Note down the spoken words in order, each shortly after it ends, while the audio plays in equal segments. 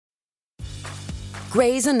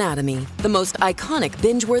Grey's Anatomy, the most iconic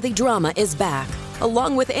binge-worthy drama, is back,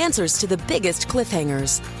 along with answers to the biggest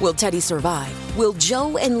cliffhangers. Will Teddy survive? Will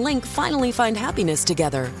Joe and Link finally find happiness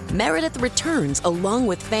together? Meredith returns along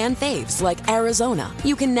with fan faves like Arizona.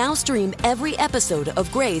 You can now stream every episode of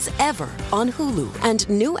Grey's ever on Hulu, and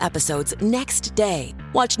new episodes next day.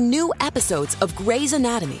 Watch new episodes of Grey's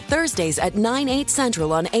Anatomy Thursdays at 9/8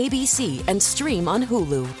 Central on ABC and stream on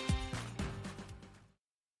Hulu.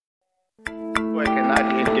 I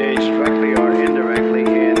cannot engage directly or indirectly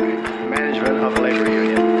in management of a labor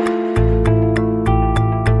union.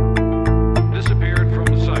 Disappeared from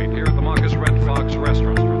the site here at the Marcus Red Fox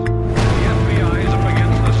restaurant. The FBI is up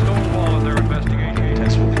against the stone wall in their investigation.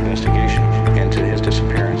 Intensive investigation into his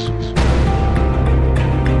disappearances.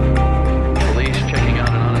 Police checking out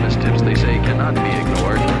anonymous tips they say cannot be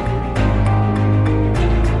ignored.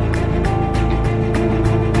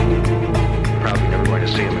 Probably never going to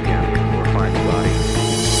see him again or find the body.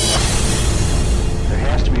 There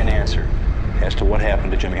has to be an answer as to what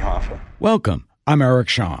happened to Jimmy Hoffa. Welcome. I'm Eric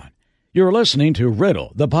Shawn. You're listening to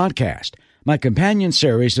Riddle, the podcast, my companion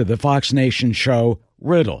series to the Fox Nation show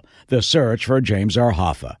Riddle, the search for James R.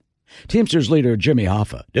 Hoffa. Teamsters leader Jimmy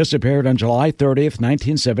Hoffa disappeared on July 30th,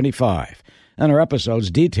 1975, and our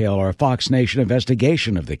episodes detail our Fox Nation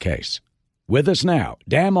investigation of the case. With us now,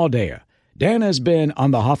 Dan Maldea. Dan has been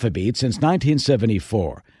on the Hoffa beat since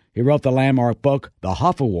 1974. He wrote the landmark book, The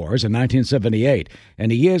Hoffa Wars, in 1978,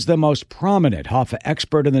 and he is the most prominent Hoffa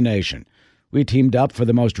expert in the nation. We teamed up for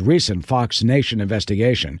the most recent Fox Nation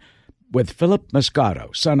investigation with Philip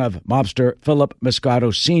Moscato, son of mobster Philip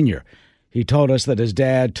Moscato Sr. He told us that his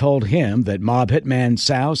dad told him that mob hitman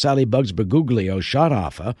Sally Bugs Baguglio shot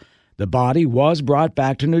Hoffa. The body was brought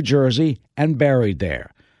back to New Jersey and buried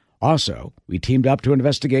there. Also, we teamed up to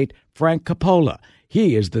investigate Frank Coppola.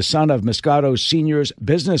 He is the son of Moscato Sr.'s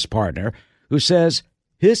business partner, who says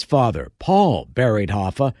his father, Paul, buried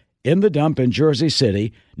Hoffa in the dump in Jersey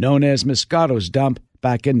City, known as Moscato's dump,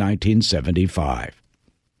 back in 1975.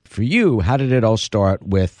 For you, how did it all start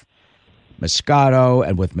with Moscato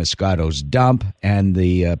and with Moscato's dump and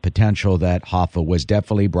the potential that Hoffa was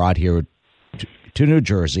definitely brought here to New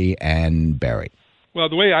Jersey and buried? Well,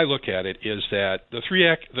 the way I look at it is that the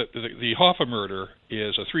Hoffa murder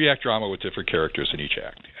is a three-act drama with different characters in each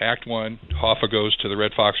act. Act one, Hoffa goes to the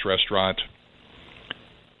Red Fox restaurant.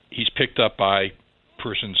 He's picked up by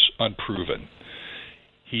persons unproven.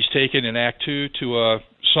 He's taken in Act two to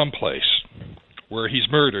someplace where he's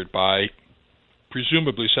murdered by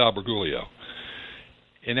presumably Sal Bergoglio.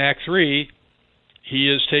 In Act three, he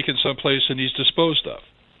is taken someplace and he's disposed of.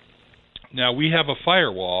 Now, we have a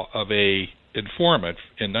firewall of a informant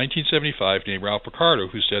in 1975 named Ralph Picardo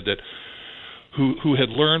who said that who had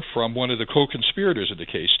learned from one of the co-conspirators in the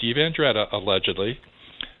case, Steve Andretta, allegedly,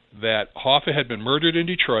 that Hoffa had been murdered in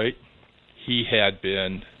Detroit. He had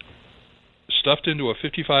been stuffed into a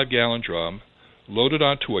 55-gallon drum, loaded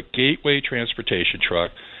onto a Gateway transportation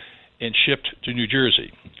truck, and shipped to New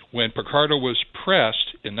Jersey. When Picardo was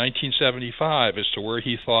pressed in 1975 as to where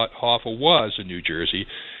he thought Hoffa was in New Jersey,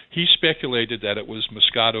 he speculated that it was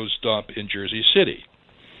Moscato's dump in Jersey City.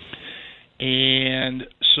 And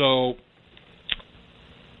so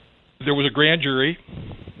there was a grand jury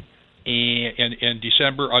on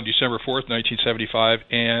December 4th, 1975,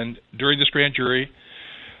 and during this grand jury,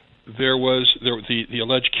 there were the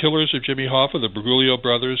alleged killers of Jimmy Hoffa, the Bergoglio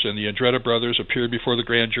brothers and the Andretta brothers, appeared before the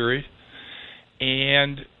grand jury,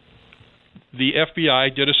 and the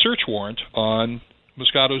FBI did a search warrant on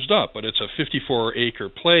Moscato's dump, but it's a 54-acre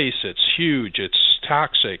place. It's huge. It's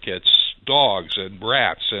toxic. It's dogs and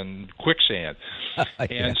rats and quicksand.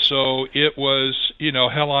 And so it was,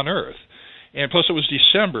 hell on earth. And plus it was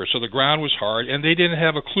December, so the ground was hard, and they didn't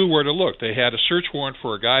have a clue where to look. They had a search warrant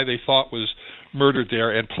for a guy they thought was murdered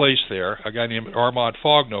there and placed there, a guy named Armand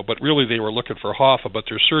Fogno, but really they were looking for Hoffa, but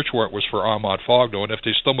their search warrant was for Armand Fogno, and if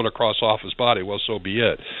they stumbled across Hoffa's body, well, so be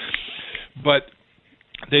it. But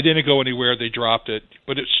they didn't go anywhere. They dropped it,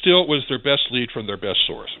 but it still was their best lead from their best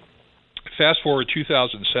source. Fast forward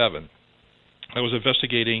 2007, I was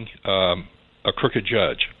investigating a crooked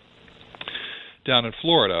judge down in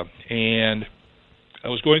Florida, and I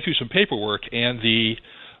was going through some paperwork, and the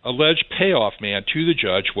alleged payoff man to the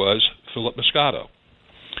judge was Philip Moscato.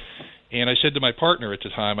 And I said to my partner at the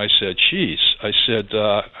time, I said,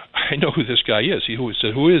 I know who this guy is. He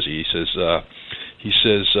said, who is he? He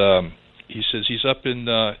says he's up in,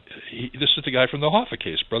 this is the guy from the Hoffa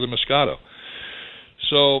case, Brother Moscato.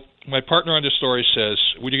 So my partner on this story says,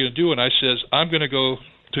 what are you going to do? And I says, I'm going to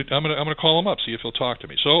call him up, see if he'll talk to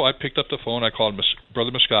me. So I picked up the phone. I called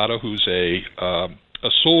Brother Moscato, who's a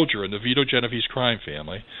soldier in the Vito Genovese crime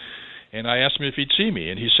family, And I asked him if he'd see me,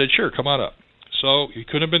 and he said, sure, come on up. So he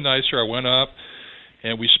couldn't have been nicer. I went up,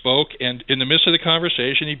 and we spoke, and in the midst of the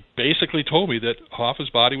conversation, he basically told me that Hoffa's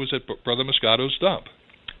body was at Brother Moscato's dump.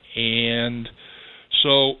 And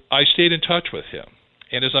so I stayed in touch with him.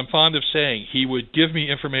 And as I'm fond of saying, he would give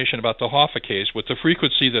me information about the Hoffa case with the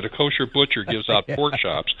frequency that a kosher butcher gives out pork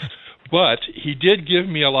chops. But he did give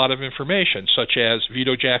me a lot of information, such as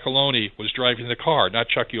Vito Giacalone was driving the car, not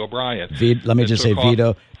Chucky O'Brien. Let me just say,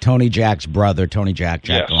 Vito, Tony Jack's brother, Tony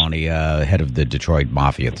Giacalone, yes. Head of the Detroit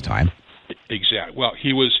Mafia at the time. Exactly. Well,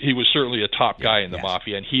 he was certainly a top guy in the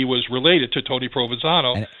Mafia, and he was related to Tony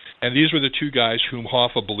Provenzano. And these were the two guys whom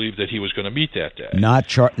Hoffa believed that he was going to meet that day.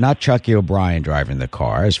 Not Chucky O'Brien driving the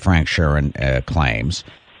car, as Frank Sheeran claims.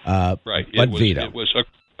 Right. But Vito. It was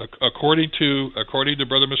according to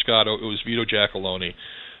Brother Moscato, it was Vito Giacalone,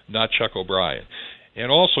 not Chuck O'Brien.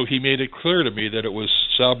 And also, he made it clear to me that it was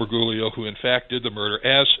Sal Bergoglio who, in fact, did the murder,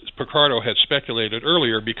 as Picardo had speculated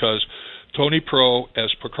earlier, because Tony Pro,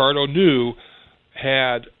 as Picardo knew,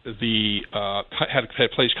 had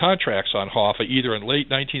placed contracts on Hoffa either in late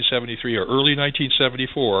 1973 or early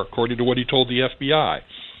 1974, according to what he told the FBI.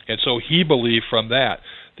 And so he believed from that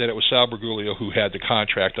it was Sal Bergoglio who had the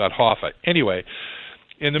contract on Hoffa. Anyway,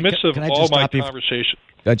 in the midst of all my conversation...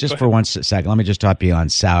 just for 1 second, let me just stop you on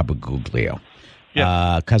Sal Bergoglio.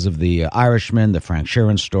 Yeah. Because of the Irishman, the Frank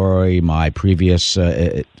Sheeran story, my previous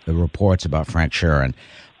reports about Frank Sheeran.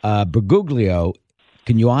 Bergoglio,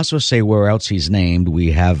 can you also say where else he's named?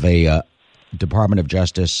 We have a Department of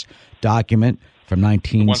Justice document from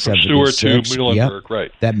 1976. One from Stewart to Muhlenberg,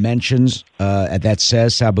 right. That mentions, that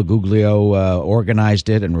says Sal Bergoglio organized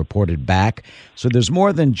it and reported back. So there's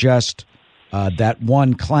more than just that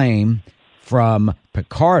one claim from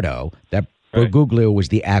Picardo that Bergoglio was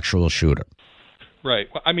the actual shooter. Right.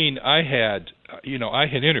 Well, I mean, I had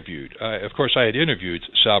interviewed, of course, I had interviewed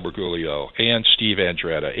Sal Bergoglio and Steve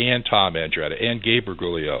Andretta and Tom Andretta and Gabe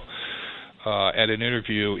Bergoglio at an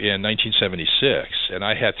interview in 1976, and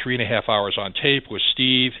I had 3.5 hours on tape with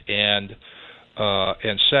Steve and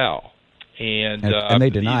Sal. And they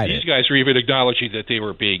denied these guys were even acknowledging that they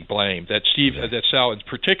were being blamed, that Sal in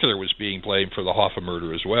particular was being blamed for the Hoffa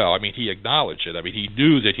murder as well. I mean, he acknowledged it. I mean, he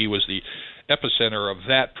knew that he was the epicenter of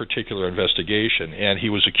that particular investigation, and he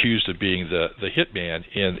was accused of being the hitman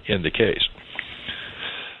in the case.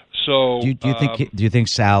 So, do you think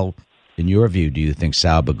Sal, in your view, do you think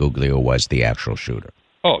Sal Bergoglio was the actual shooter?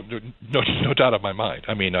 Oh, no doubt in my mind.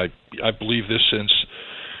 I mean, I believe this since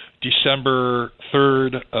December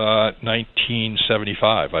 3rd,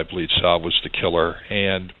 1975. I believe Sal was the killer,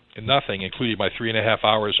 and nothing, including my 3.5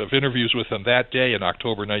 hours of interviews with him that day in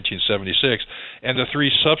October 1976, and the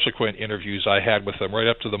 3 subsequent interviews I had with him right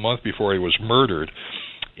up to the month before he was murdered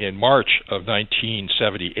in March of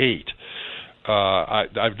 1978.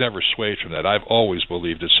 I've never swayed from that. I've always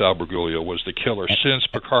believed that Sal Bergoglio was the killer since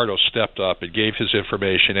Picardo stepped up and gave his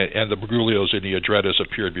information, and the Bergoglios and the Andrettas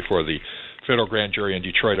appeared before the federal grand jury in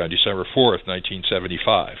Detroit on December 4th,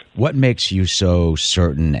 1975. What makes you so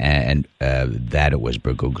certain that it was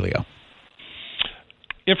Bergoglio?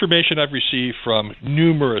 Information I've received from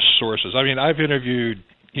numerous sources. I mean, I've interviewed,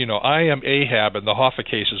 I am Ahab in the Hoffa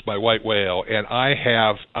case is my white whale, and I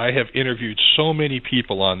have interviewed so many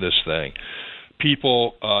people on this thing.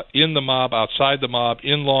 People in the mob, outside the mob,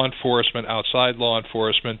 in law enforcement, outside law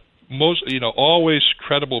enforcement, always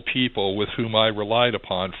credible people with whom I relied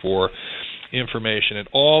upon for information, and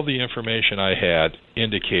all the information I had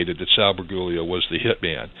indicated that Sal Bergoglio was the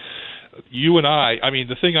hitman. You and I mean,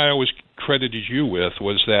 the thing I always credited you with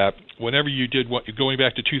was that whenever you did going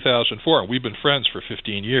back to 2004, and we've been friends for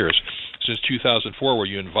 15 years, since 2004, where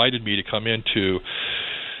you invited me to come into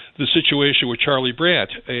the situation with Charlie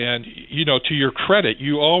Brandt, and to your credit,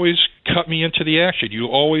 you always cut me into the action. You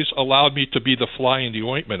always allowed me to be the fly in the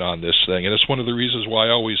ointment on this thing, and it's one of the reasons why I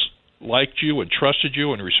always liked you and trusted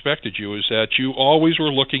you and respected you, is that you always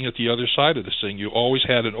were looking at the other side of this thing. You always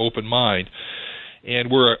had an open mind,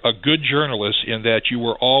 and were a good journalist in that you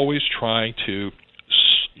were always trying to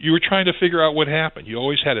figure out what happened. You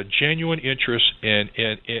always had a genuine interest and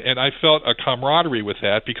I felt a camaraderie with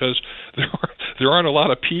that, because there aren't a lot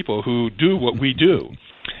of people who do what we do.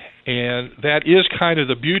 And that is kind of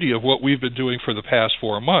the beauty of what we've been doing for the past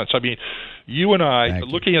 4 months. I mean, you and I,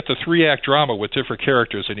 looking at the 3-act drama with different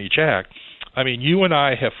characters in each act, I mean, you and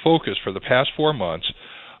I have focused for the past 4 months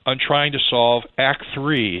on trying to solve Act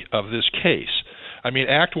 3 of this case. I mean,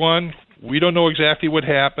 Act 1, we don't know exactly what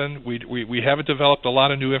happened. We haven't developed a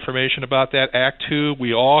lot of new information about that. Act 2,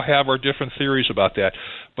 we all have our different theories about that.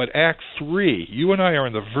 But Act 3, you and I are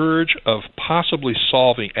on the verge of possibly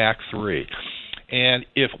solving Act 3. And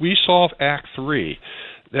if we solve Act 3,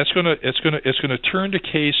 it's going to turn the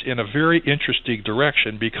case in a very interesting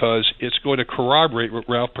direction, because it's going to corroborate what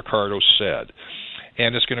Ralph Picardo said,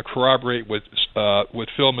 and it's going to corroborate what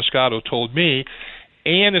Phil Moscato told me,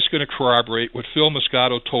 and it's going to corroborate what Phil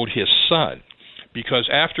Moscato told his son, because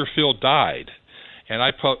after Phil died, and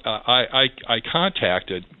I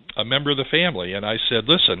contacted a member of the family, and I said,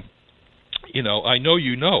 listen, I know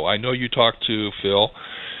you talked to Phil,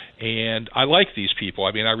 and I like these people.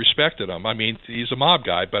 I mean, I respected him. I mean, he's a mob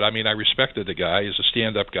guy, but I mean, I respected the guy. He's a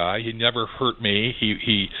stand-up guy. He never hurt me.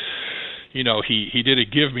 He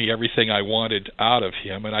didn't give me everything I wanted out of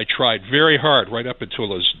him, and I tried very hard right up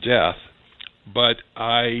until his death. But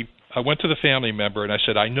I went to the family member and I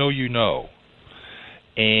said, I know you know.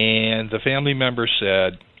 And the family member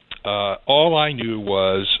said, all I knew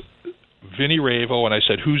was Vinny Ravo, and I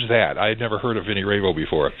said, who's that? I had never heard of Vinny Ravo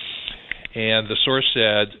before. And the source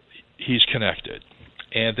said, he's connected.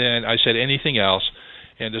 And then I said, anything else?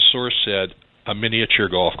 And the source said, a miniature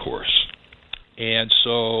golf course. And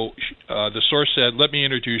so the source said, let me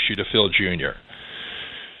introduce you to Phil Jr.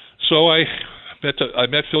 So I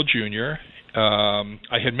met Phil Jr.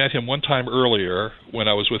 I had met him one time earlier when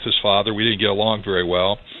I was with his father. We didn't get along very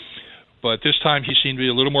well. But this time he seemed to be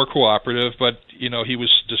a little more cooperative, but, he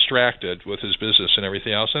was distracted with his business and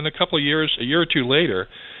everything else. And a year or two later,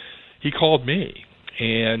 he called me,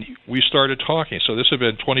 and we started talking. So this had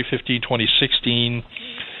been 2015, 2016,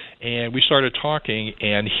 and we started talking,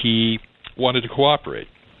 and he wanted to cooperate.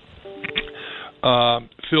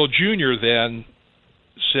 Phil Jr. then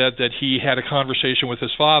said that he had a conversation with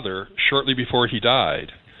his father shortly before he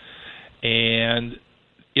died. And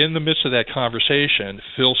in the midst of that conversation,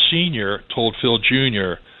 Phil Sr. told Phil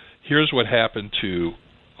Jr., here's what happened to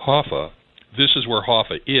Hoffa. This is where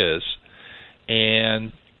Hoffa is.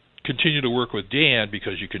 And continue to work with Dan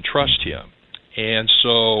because you can trust him. And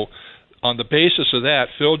so on the basis of that,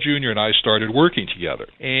 Phil Jr. and I started working together.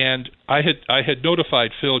 And I had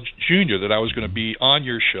notified Phil Jr. that I was going to be on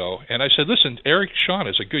your show. And I said, listen, Eric Shawn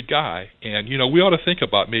is a good guy. And, we ought to think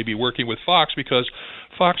about maybe working with Fox, because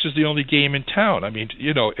Fox is the only game in town. I mean,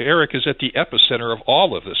 Eric is at the epicenter of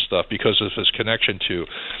all of this stuff because of his connection to,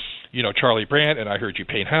 Charlie Brandt, and I heard you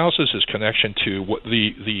paint houses, his connection to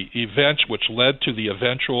the events which led to the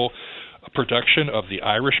eventual production of The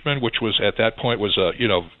Irishman, which was at that point was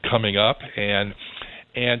coming up, and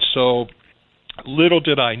so little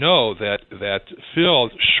did I know that Phil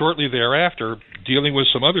shortly thereafter, dealing with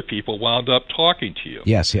some other people, wound up talking to you.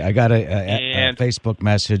 Yes, I got a Facebook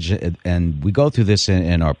message, and we go through this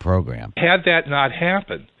in our program. Had that not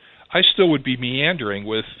happened, I still would be meandering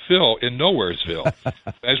with Phil in Nowheresville,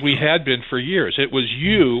 as we had been for years. It was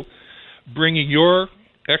you bringing your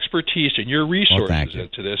expertise and your resources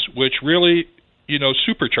into this, which really,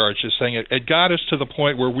 supercharged this thing. It got us to the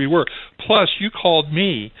point where we were. Plus, you called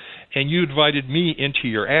me and you invited me into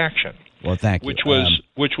your action. Well, thank you.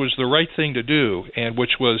 Which was the right thing to do, and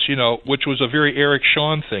which was a very Eric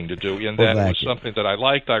Shawn thing to do, and that was something that I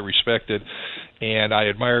liked, I respected, and I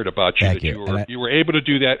admired about you. Thank you were able to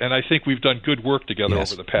do that, and I think we've done good work together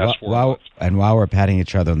over the past 4 months. And while we're patting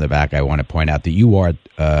each other on the back, I want to point out that you are,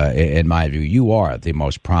 in my view, you are the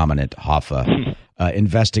most prominent Hoffa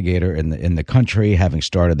investigator in the country, having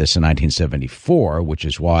started this in 1974, which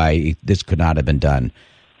is why this could not have been done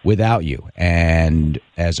without you. And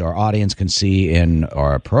as our audience can see in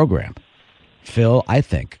our program, Phil, I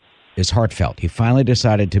think, is heartfelt. He finally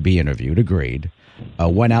decided to be interviewed, agreed,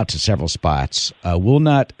 went out to several spots, will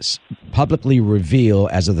not publicly reveal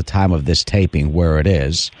as of the time of this taping where it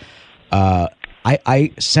is.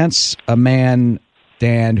 I sense a man,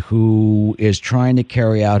 Dan, who is trying to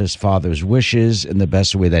carry out his father's wishes in the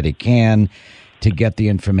best way that he can to get the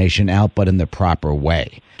information out, but in the proper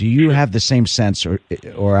way. Do you have the same sense,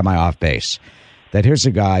 or am I off base, that here's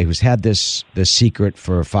a guy who's had this secret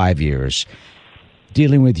for 5 years,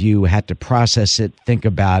 dealing with you, had to process it, think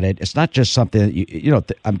about it. It's not just something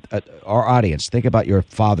that our audience, think about your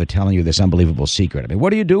father telling you this unbelievable secret. I mean, what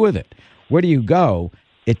do you do with it? Where do you go?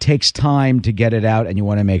 It takes time to get it out, and you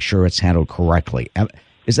want to make sure it's handled correctly.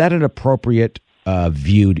 Is that an appropriate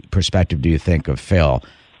perspective, do you think, of Phil,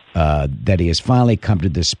 that he has finally come to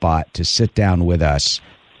this spot to sit down with us,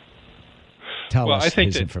 tell us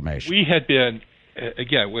his information? We had been,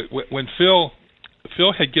 again, when Phil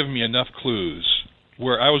had given me enough clues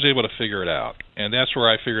where I was able to figure it out, and that's where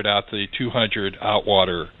I figured out the 200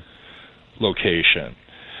 Outwater location.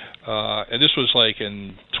 And this was like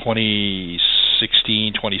in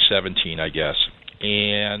 2016, 2017, I guess.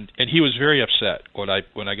 And he was very upset when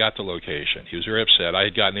I got the location. He was very upset. I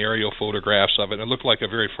had gotten aerial photographs of it, and it looked like a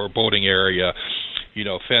very foreboding area,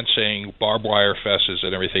 fencing, barbed wire fences,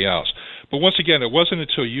 and everything else. But once again, it wasn't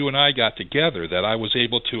until you and I got together that I was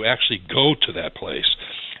able to actually go to that place.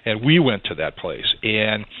 And we went to that place.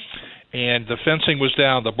 And the fencing was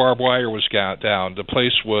down, the barbed wire was down. The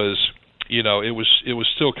place was, it was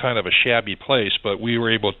still kind of a shabby place, but we were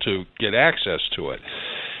able to get access to it.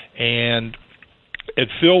 And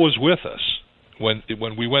Phil was with us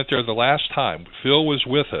when we went there the last time. Phil was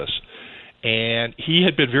with us, and he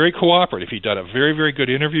had been very cooperative. He'd done a very, very good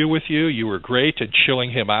interview with you. You were great at chilling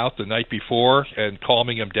him out the night before and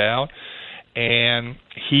calming him down. And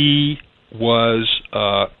he was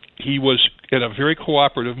in a very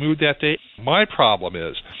cooperative mood that day. My problem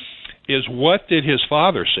is what did his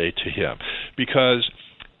father say to him? Because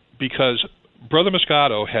Brother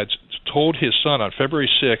Moscato had told his son on February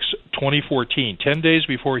 6, 2014, 10 days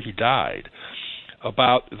before he died,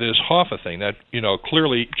 about this Hoffa thing, that,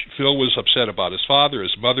 clearly Phil was upset about his father.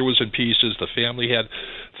 His mother was in pieces. The family had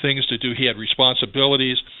things to do. He had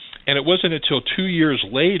responsibilities. And it wasn't until 2 years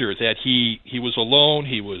later that he was alone.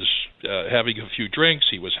 He was having a few drinks.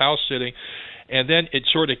 He was house sitting. And then it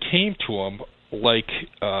sort of came to him like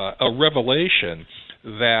a revelation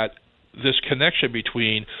that this connection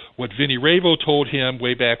between what Vinny Ravo told him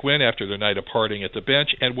way back when after their night of partying at the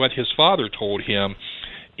bench and what his father told him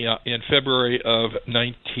in February of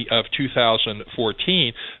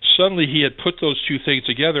 2014, suddenly he had put those two things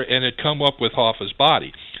together and had come up with Hoffa's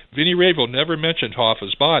body. Vinny Ravo never mentioned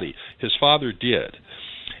Hoffa's body. His father did.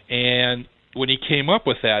 And when he came up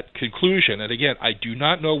with that conclusion, and again, I do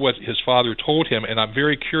not know what his father told him, and I'm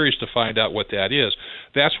very curious to find out what that is,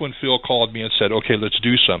 that's when Phil called me and said, okay, let's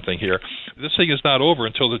do something here. This thing is not over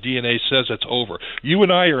until the DNA says it's over. You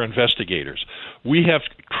and I are investigators. We have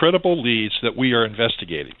credible leads that we are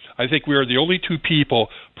investigating. I think we are the only two people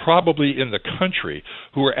probably in the country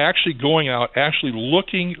who are actually going out, actually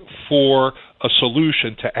looking for a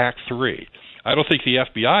solution to Act 3. I don't think the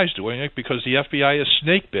FBI is doing it because the FBI is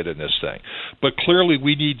snake bit in this thing. But clearly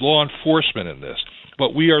we need law enforcement in this.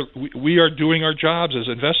 But we are doing our jobs as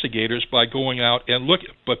investigators by going out and looking.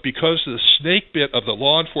 But because of the snake bit of the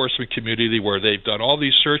law enforcement community where they've done all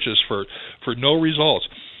these searches for no results,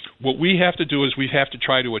 what we have to do is we have to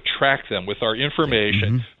try to attract them with our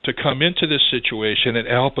information to come into this situation and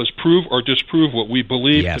help us prove or disprove what we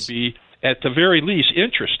believe to be, at the very least,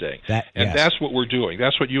 interesting. That's what we're doing.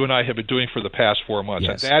 That's what you and I have been doing for the past 4 months.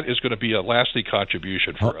 And that is going to be a lasting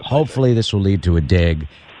contribution for us. Hopefully this will lead to a dig.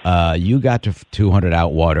 You got to 200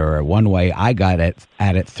 Outwater one way. I got at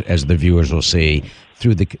it, as the viewers will see,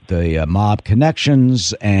 through the mob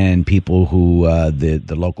connections and people who,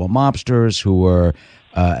 the local mobsters who were,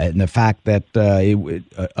 and the fact that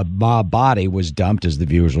a mob body was dumped, as the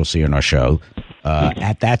viewers will see on our show,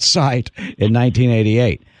 at that site in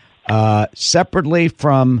 1988. Separately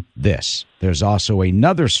from this, there's also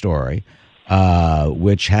another story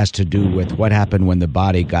which has to do with what happened when the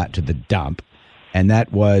body got to the dump, and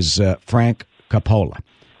that was Frank Coppola,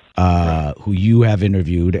 who you have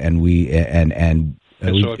interviewed, and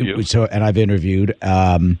I've interviewed,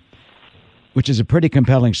 which is a pretty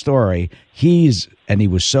compelling story. He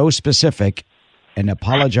was so specific and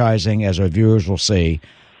apologizing, as our viewers will see,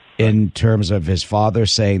 in terms of his father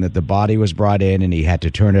saying that the body was brought in and he had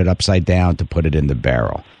to turn it upside down to put it in the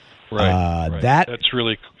barrel. Right. That's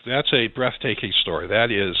a breathtaking story.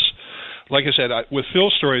 That is, like I said, with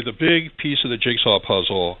Phil's story, the big piece of the jigsaw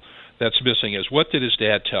puzzle that's missing is what did his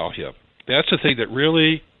dad tell him? That's the thing that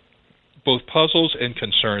really both puzzles and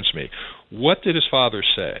concerns me. What did his father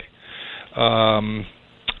say? I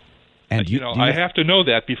have to know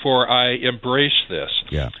that before I embrace this.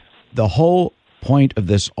 Yeah. The whole point of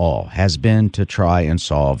this all has been to try and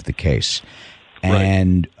solve the case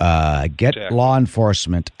and get law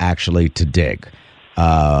enforcement actually to dig.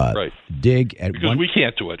 Dig at because we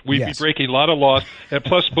can't do it. We'd be breaking a lot of laws, and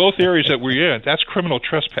plus both areas that we're in, that's criminal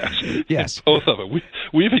trespass. Yes, both of them.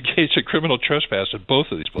 We've engaged in criminal trespass in both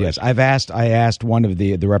of these places. Yes, I asked one of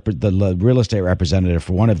the real estate representative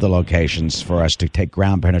for one of the locations for us to take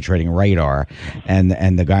ground penetrating radar, and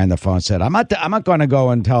the guy on the phone said, I'm not going to go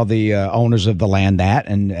and tell the owners of the land that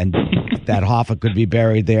and that Hoffa could be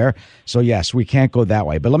buried there. So yes, we can't go that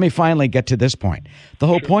way. But let me finally get to this point. The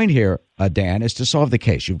whole point here, Dan, is to solve the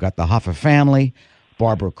case. You've got the Hoffa family,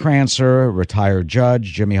 Barbara Crancer, retired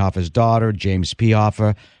judge, Jimmy Hoffa's daughter, James P.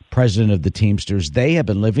 Hoffa, president of the Teamsters. They have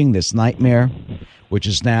been living this nightmare, which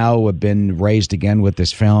has now been raised again with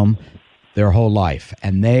this film, their whole life.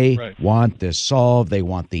 And they want this solved. They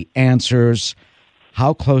want the answers.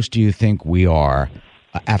 How close do you think we are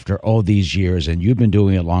after all these years, and you've been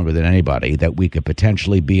doing it longer than anybody, that we could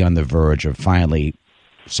potentially be on the verge of finally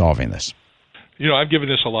solving this? I've given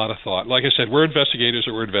this a lot of thought. Like I said, we're investigators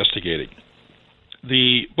and we're investigating.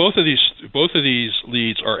 both of these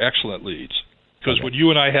leads are excellent leads. Because when you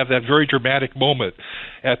and I have that very dramatic moment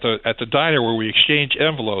at the diner where we exchange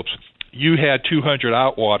envelopes, you had 200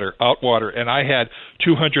 Outwater, and I had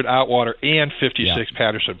 200 Outwater and 56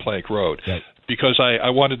 Patterson Plank Road. Yep. Because I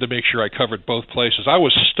wanted to make sure I covered both places. I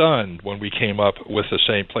was stunned when we came up with the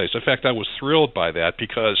same place. In fact, I was thrilled by that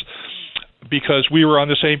because we were on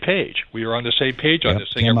the same page. We were on the same page on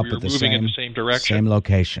this thing, and we were moving in the same direction. Same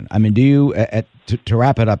location. I mean, do you, to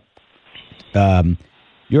wrap it up,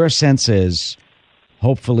 your sense is,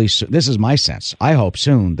 hopefully, this is my sense, I hope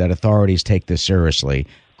soon that authorities take this seriously,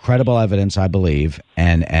 credible evidence, I believe,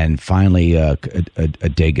 and finally a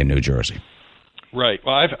dig in New Jersey. Right.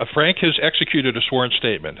 Well, Frank has executed a sworn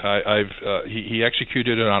statement. He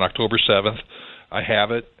executed it on October 7th. I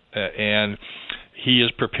have it, and he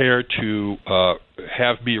is prepared to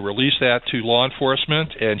have me release that to law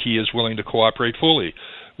enforcement, and he is willing to cooperate fully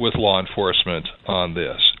with law enforcement on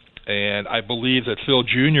this. And I believe that Phil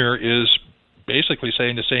Jr. is basically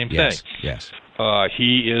saying the same thing. Yes.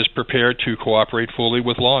 He is prepared to cooperate fully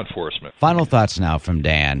with law enforcement. Final thoughts now from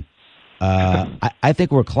Dan. I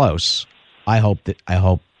think we're close. I think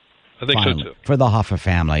finally, so too. For the Hoffa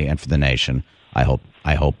family and for the nation, I hope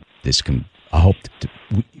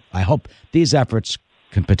these efforts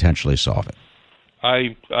can potentially solve it.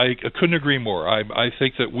 I couldn't agree more. I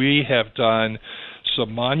think that we have done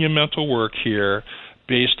some monumental work here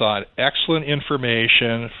based on excellent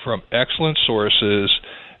information from excellent sources.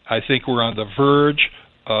 I think we're on the verge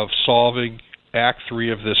of solving Act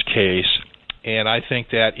 3 of this case, and I think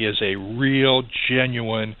that is a real,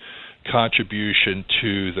 genuine contribution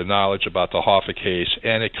to the knowledge about the Hoffa case,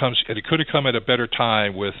 and it could have come at a better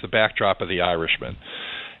time with the backdrop of The Irishman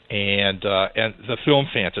and the film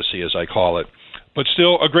fantasy, as I call it. But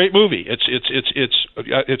still, a great movie.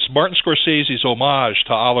 It's Martin Scorsese's homage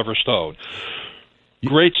to Oliver Stone.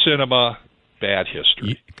 Great cinema, bad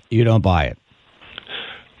history. You don't buy it?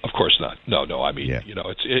 Of course not. No. I mean,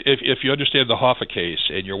 it's if you understand the Hoffa case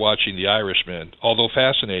and you're watching The Irishman, although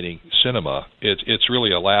fascinating cinema, it's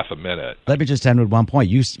really a laugh a minute. Let me just end with one point.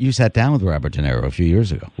 You sat down with Robert De Niro a few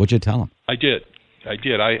years ago. What'd you tell him? I did.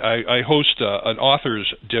 I host an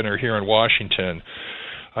authors dinner here in Washington.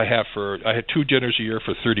 I had 2 dinners a year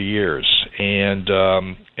for 30 years, and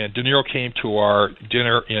De Niro came to our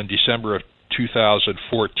dinner in December of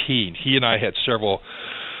 2014. He and I had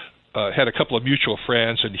had a couple of mutual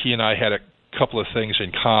friends, and he and I had a couple of things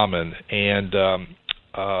in common, and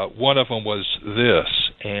one of them was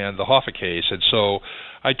this, and the Hoffa case. And so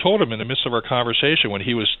I told him in the midst of our conversation, when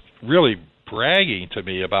he was really bragging to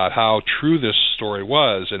me about how true this story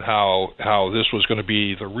was and how this was going to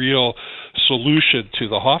be the real solution to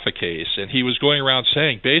the Hoffa case, and he was going around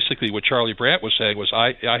saying basically what Charlie Brandt was saying was,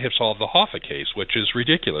 I have solved the Hoffa case, which is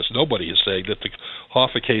ridiculous. Nobody is saying that the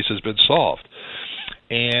Hoffa case has been solved.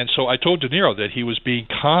 And so I told De Niro that he was being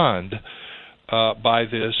conned by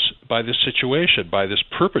this situation, by this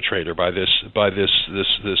perpetrator, by this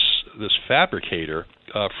fabricator,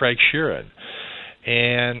 Frank Sheeran.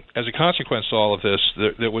 And as a consequence of all of this,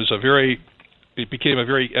 it became a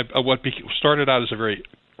very what started out as a very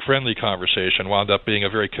friendly conversation wound up being a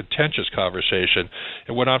very contentious conversation.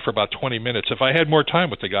 It went on for about 20 minutes. If I had more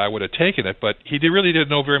time with the guy, I would have taken it, but he really didn't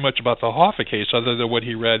know very much about the Hoffa case other than what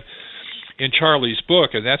he read in Charlie's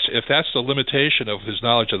book, and if that's the limitation of his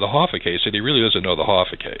knowledge of the Hoffa case, and he really doesn't know the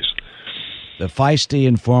Hoffa case. The feisty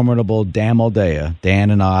and formidable Dan Moldea, Dan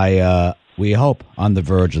and I, we hope, on the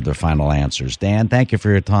verge of their final answers. Dan, thank you for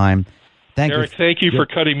your time. Eric, thank you for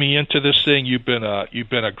cutting me into this thing. You've been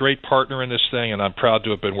a great partner in this thing, and I'm proud to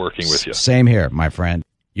have been working with you. Same here, my friend.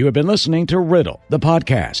 You have been listening to Riddle, the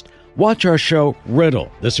podcast. Watch our show, Riddle,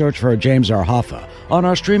 The Search for James R. Hoffa, on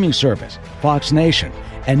our streaming service, Fox Nation,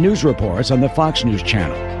 and news reports on the Fox News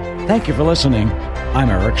Channel. Thank you for listening. I'm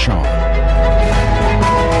Eric Shawn.